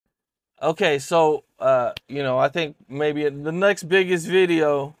Okay, so you know, I think maybe the next biggest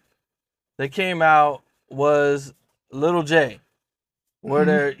video that came out was Little J, where Mhm.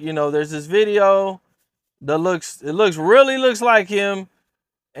 there, you know, there's this video that really looks like him,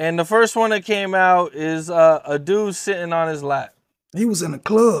 and the first one that came out is a dude sitting on his lap. He was in a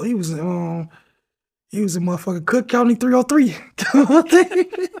club. He was in motherfucking Cook County 303.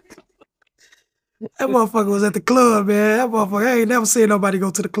 That motherfucker was at the club, man. That motherfucker, I ain't never seen nobody go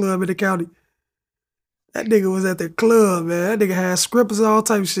to the club in the county. That nigga was at the club, man. That nigga had scrippers and all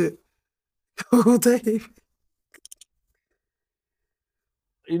type of shit.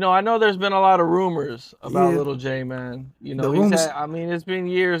 You know, I know there's been a lot of rumors about Yeah, Little J, man. You know, the he's had. rumors, I mean, it's been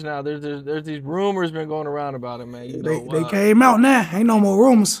years now. There's these rumors been going around about him, man. You know, they came out now. Ain't no more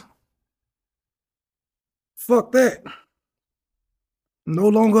rumors. Fuck that. No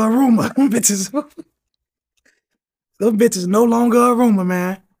longer a rumor. Bitches. Those bitches no longer a rumor,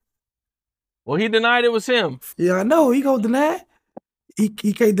 man. well, he denied it was him. Yeah, I know. He gonna deny it. He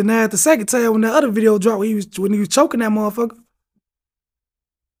can't deny it the second time when that other video dropped when he was choking that motherfucker.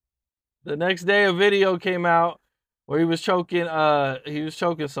 The next day, a video came out where he was choking. He was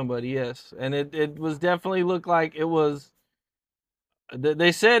choking somebody. Yes, and it was definitely looked like it was.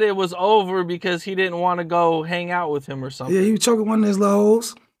 They said it was over because he didn't want to go hang out with him or something. Yeah, he was choking one of his little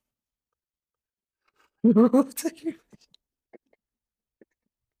hoes.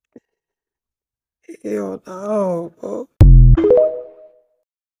 Hell no.